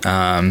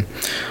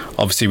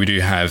 Obviously, we do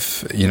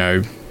have,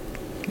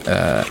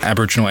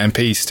 Aboriginal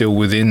MPs still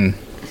within,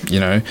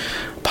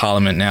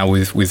 Parliament now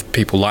with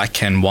people like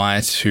Ken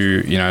Wyatt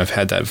who, have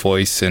had that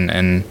voice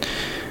and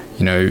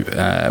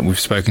we've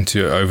spoken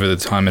to over the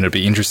time, and it'll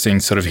be interesting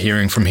sort of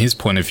hearing from his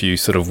point of view,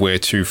 sort of where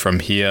to from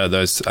here.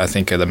 Those, I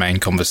think, are the main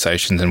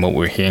conversations, and what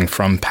we're hearing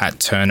from Pat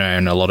Turner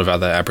and a lot of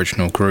other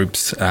Aboriginal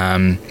groups,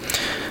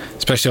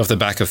 especially off the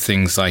back of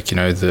things like,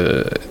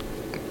 the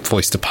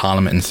voice to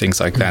Parliament and things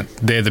like that.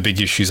 They're the big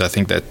issues, I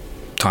think, that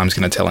time's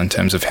going to tell in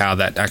terms of how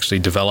that actually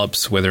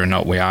develops, whether or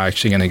not we are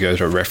actually going to go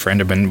to a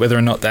referendum, and whether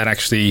or not that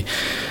actually,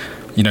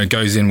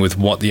 goes in with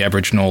what the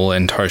Aboriginal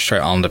and Torres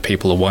Strait Islander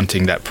people are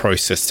wanting that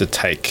process to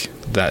take,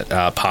 that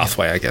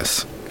pathway, I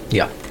guess.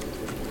 Yeah.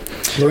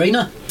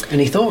 Lorena?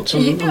 Any thoughts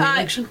on the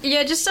election?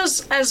 Yeah, just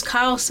as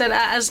Kyle said,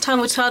 as time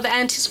will tell, the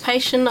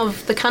anticipation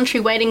of the country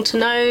waiting to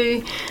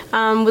know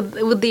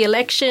with the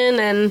election,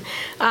 and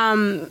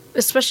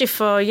especially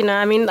for,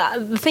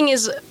 the thing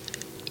is,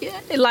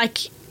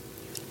 like,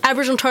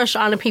 Aboriginal and Torres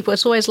Strait Islander people,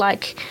 it's always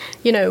like,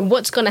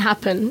 what's going to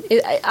happen?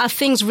 Are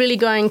things really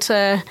going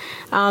to,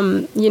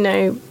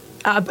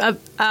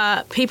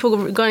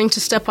 people going to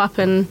step up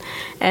and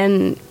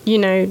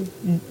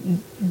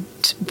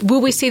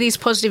will we see these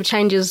positive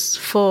changes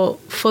for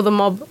the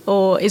mob,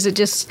 or is it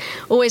just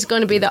always going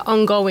to be the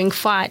ongoing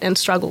fight and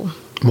struggle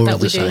that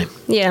we do?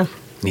 Yeah.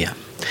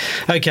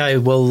 Okay,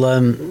 well,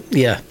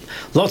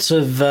 lots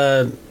of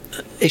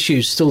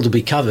issues still to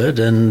be covered,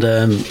 and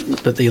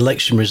but the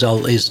election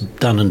result is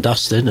done and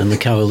dusted, and the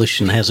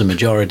coalition has a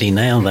majority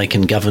now. They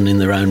can govern in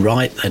their own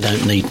right. They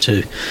don't need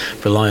to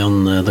rely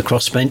on the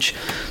crossbench.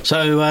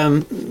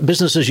 So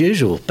business as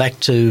usual, back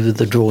to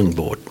the drawing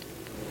board.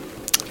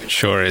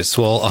 Sure is.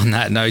 Well, on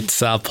that note,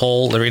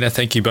 Paul, Lorena,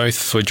 thank you both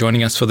for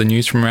joining us for the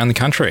news from around the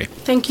country.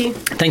 Thank you.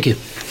 Thank you.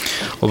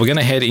 Well, we're going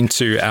to head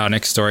into our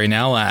next story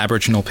now.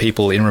 Aboriginal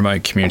people in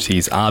remote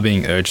communities are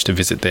being urged to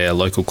visit their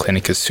local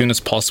clinic as soon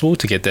as possible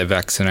to get their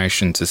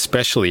vaccinations,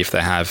 especially if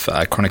they have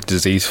chronic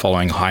disease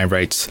following high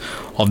rates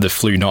of the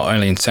flu, not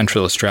only in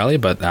Central Australia,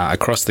 but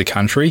across the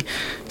country.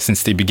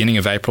 Since the beginning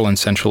of April in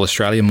Central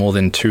Australia, more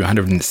than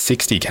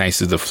 260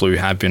 cases of flu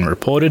have been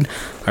reported.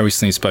 I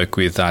recently spoke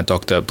with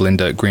Dr.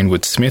 Belinda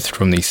Greenwood-Smith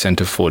from the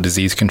Centre for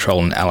Disease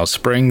Control in Alice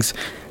Springs,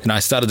 and I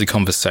started the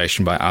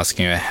conversation by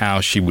asking her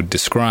how she would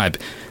describe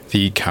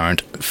the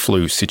current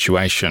flu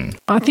situation.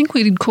 I think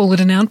we'd call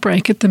it an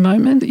outbreak at the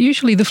moment.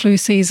 Usually the flu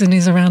season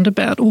is around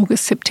about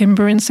August,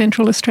 September in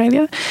Central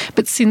Australia,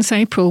 but since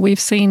April we've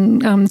seen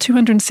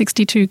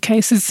 262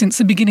 cases since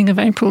the beginning of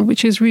April,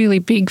 which is really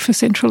big for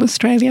Central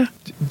Australia.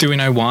 Do we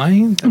know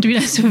why?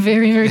 That's a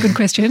very, very good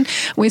question.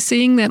 We're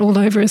seeing that all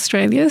over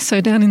Australia. So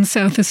down in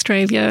South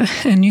Australia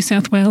and New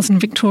South Wales and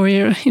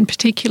Victoria in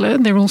particular,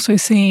 they're also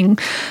seeing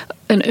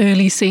an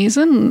early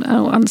season,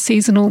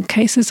 unseasonal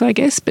cases, I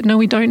guess. But no,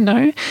 we don't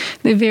know.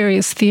 There are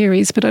various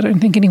theories, but I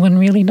don't think anyone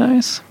really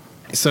knows.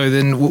 So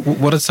then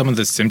what are some of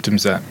the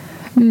symptoms that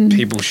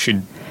people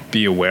should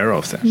be aware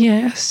of then?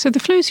 Yeah, so the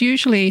flu is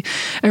usually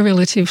a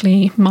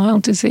relatively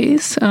mild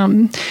disease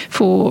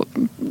for,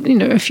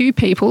 a few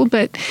people,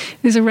 but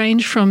there's a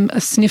range from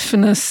a sniff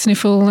and a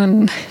sniffle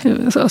and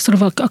sort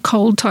of a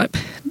cold type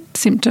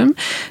symptom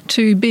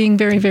to being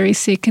very, very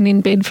sick and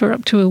in bed for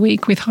up to a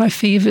week with high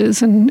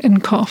fevers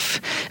and cough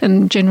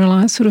and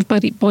generalised sort of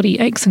body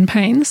aches and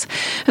pains.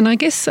 And I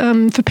guess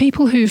for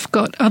people who've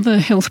got other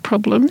health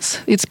problems,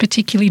 it's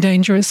particularly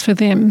dangerous for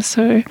them.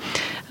 So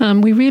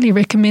we really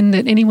recommend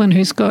that anyone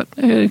who's got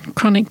a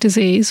chronic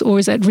disease or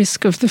is at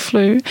risk of the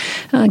flu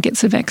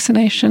gets a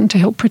vaccination to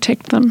help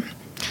protect them.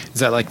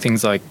 Is that like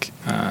things like,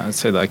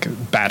 say, like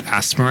bad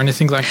asthma or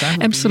anything like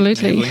that?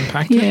 Absolutely.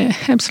 Yeah,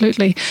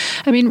 absolutely.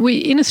 I mean,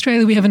 in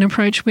Australia, we have an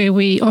approach where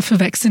we offer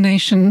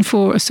vaccination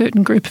for a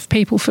certain group of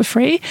people for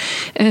free.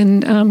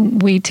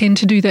 And we tend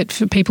to do that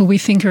for people we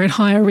think are at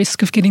higher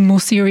risk of getting more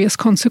serious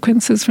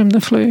consequences from the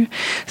flu.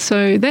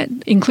 So that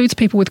includes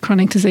people with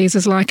chronic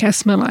diseases like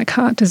asthma, like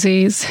heart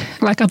disease,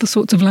 like other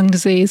sorts of lung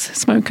disease,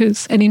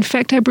 smokers. And in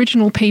fact,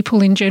 Aboriginal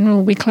people in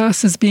general, we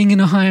class as being in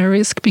a higher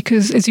risk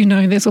because, as you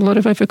know, there's a lot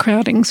of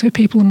overcrowding. So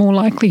people are more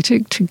likely to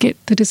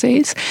get the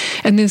disease.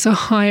 And there's a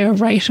higher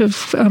rate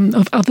of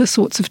other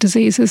sorts of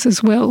diseases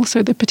as well.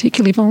 So they're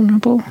particularly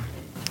vulnerable.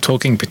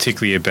 Talking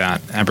particularly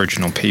about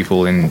Aboriginal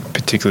people in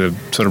particular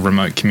sort of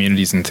remote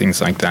communities and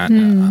things like that,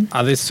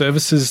 are there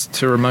services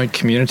to remote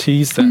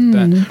communities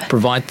that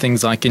provide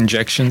things like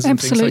injections and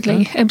things like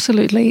that?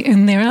 Absolutely.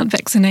 And they're out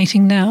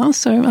vaccinating now.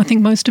 So I think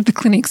most of the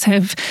clinics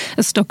have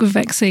a stock of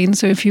vaccine.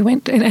 So if you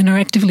went and are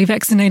actively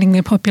vaccinating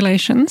their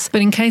populations,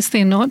 but in case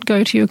they're not,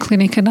 go to your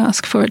clinic and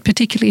ask for it,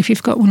 particularly if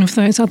you've got one of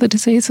those other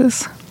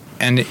diseases.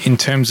 And in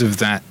terms of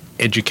that,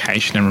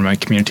 education in remote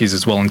communities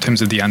as well, in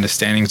terms of the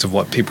understandings of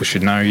what people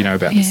should know,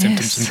 about the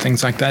symptoms and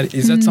things like that.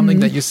 Is that something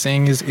that you're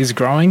seeing is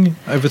growing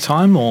over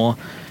time, or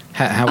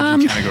how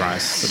would you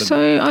categorise?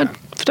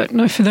 I don't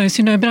know for those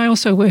who know, but I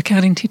also work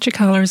out in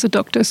Titchakala as a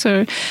doctor.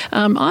 So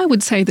I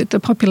would say that the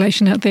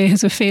population out there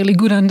has a fairly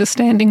good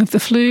understanding of the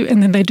flu,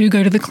 and then they do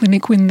go to the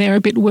clinic when they're a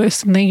bit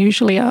worse than they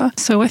usually are.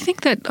 So I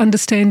think that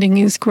understanding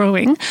is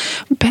growing.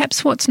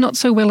 Perhaps what's not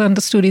so well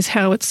understood is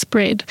how it's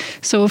spread.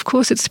 So of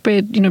course it's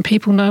spread,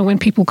 people know when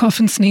people cough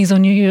and sneeze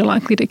on you, you're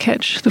likely to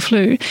catch the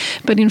flu.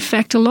 But in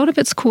fact, a lot of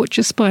it's caught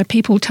just by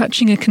people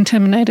touching a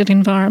contaminated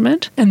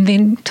environment and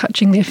then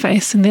touching their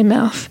face and their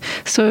mouth.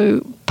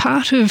 So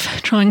part of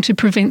trying to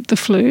prevent the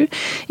flu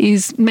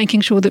is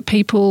making sure that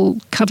people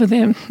cover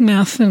their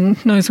mouth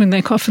and nose when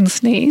they cough and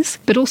sneeze,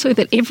 but also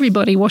that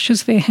everybody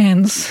washes their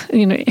hands,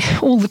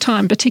 all the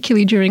time,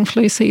 particularly during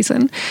flu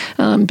season,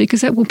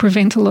 because that will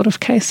prevent a lot of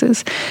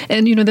cases.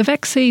 And, the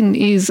vaccine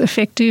is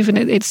effective and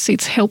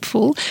it's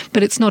helpful,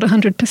 but it's not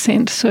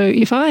 100%. So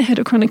if I had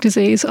a chronic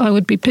disease, I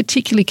would be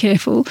particularly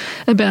careful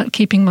about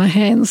keeping my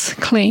hands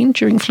clean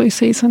during flu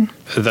season.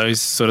 Are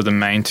those sort of the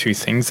main two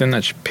things then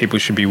that people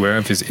should be aware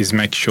of is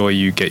make sure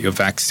you get your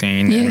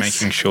vaccine and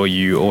making sure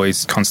you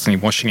always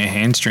constantly washing your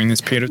hands during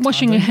this period of time?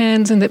 Washing your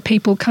hands and that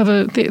people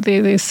cover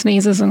their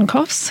sneezes and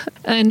coughs.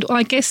 And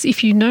I guess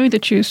if you know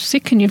that you're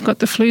sick and you've got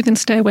the flu, then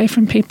stay away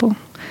from people.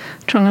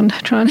 Try and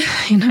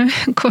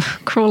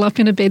crawl up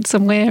in a bed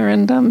somewhere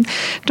and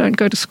don't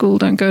go to school,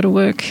 don't go to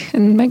work,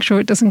 and make sure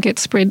it doesn't get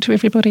spread to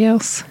everybody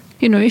else.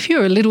 If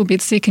you're a little bit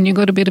sick and you've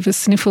got a bit of a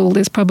sniffle,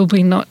 there's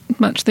probably not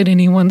much that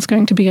anyone's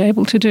going to be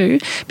able to do.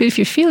 But if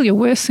you feel you're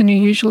worse than you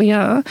usually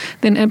are,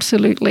 then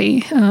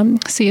absolutely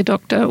see a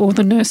doctor or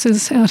the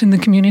nurses out in the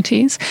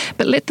communities.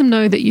 But let them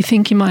know that you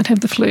think you might have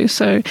the flu,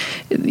 so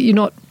you're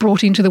not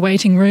brought into the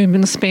waiting room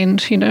and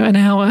spend, an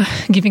hour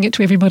giving it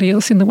to everybody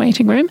else in the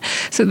waiting room,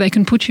 so they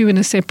can put you in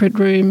a separate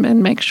room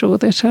and make sure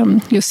that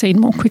you're seen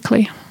more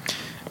quickly.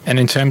 And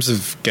in terms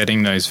of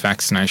getting those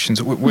vaccinations,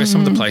 where are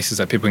some of the places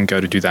that people can go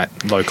to do that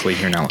locally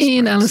here in Alice Springs?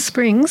 In Alice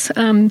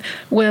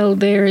Springs,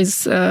 there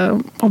is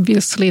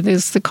obviously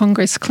there's the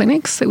Congress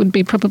clinics. That would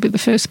be probably the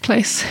first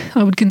place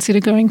I would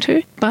consider going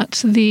to.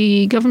 But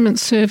the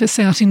government service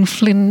out in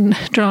Flynn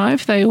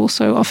Drive, they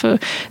also offer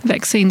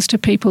vaccines to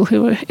people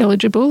who are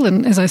eligible.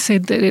 And as I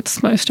said, that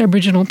it's most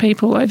Aboriginal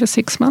people over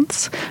 6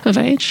 months of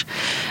age.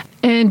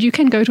 And you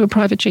can go to a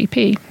private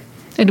GP.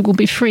 And it will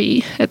be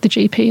free at the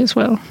GP as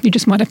well. You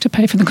just might have to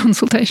pay for the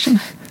consultation.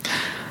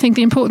 I think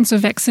the importance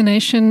of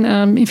vaccination,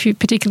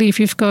 particularly if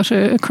you've got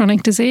a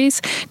chronic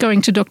disease,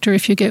 going to doctor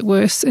if you get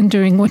worse and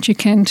doing what you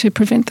can to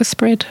prevent the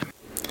spread.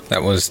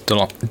 That was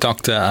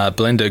Dr.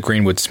 Belinda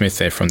Greenwood-Smith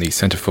there from the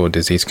Centre for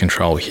Disease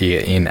Control here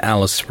in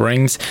Alice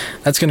Springs.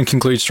 That's going to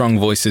conclude Strong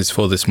Voices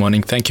for this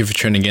morning. Thank you for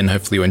tuning in.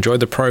 Hopefully you enjoyed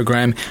the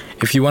program.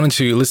 If you wanted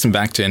to listen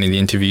back to any of the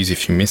interviews,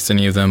 if you missed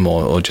any of them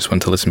or just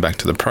want to listen back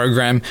to the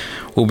program,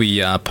 we'll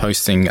be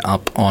posting a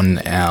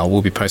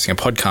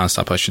podcast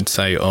up, I should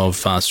say, of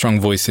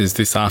Strong Voices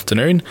this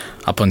afternoon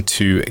up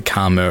onto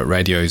Karma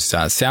Radio's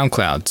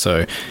SoundCloud. So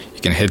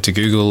you can head to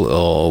Google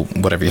or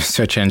whatever your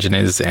search engine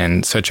is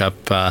and search up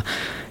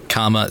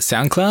Karma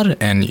SoundCloud,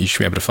 and you should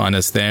be able to find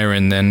us there,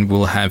 and then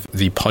we'll have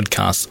the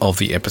podcast of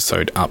the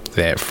episode up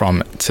there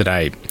from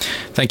today.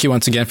 Thank you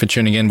once again for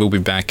tuning in. We'll be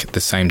back at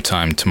the same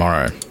time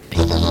tomorrow.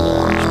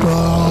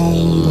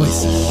 Strong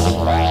voices.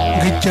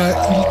 Get your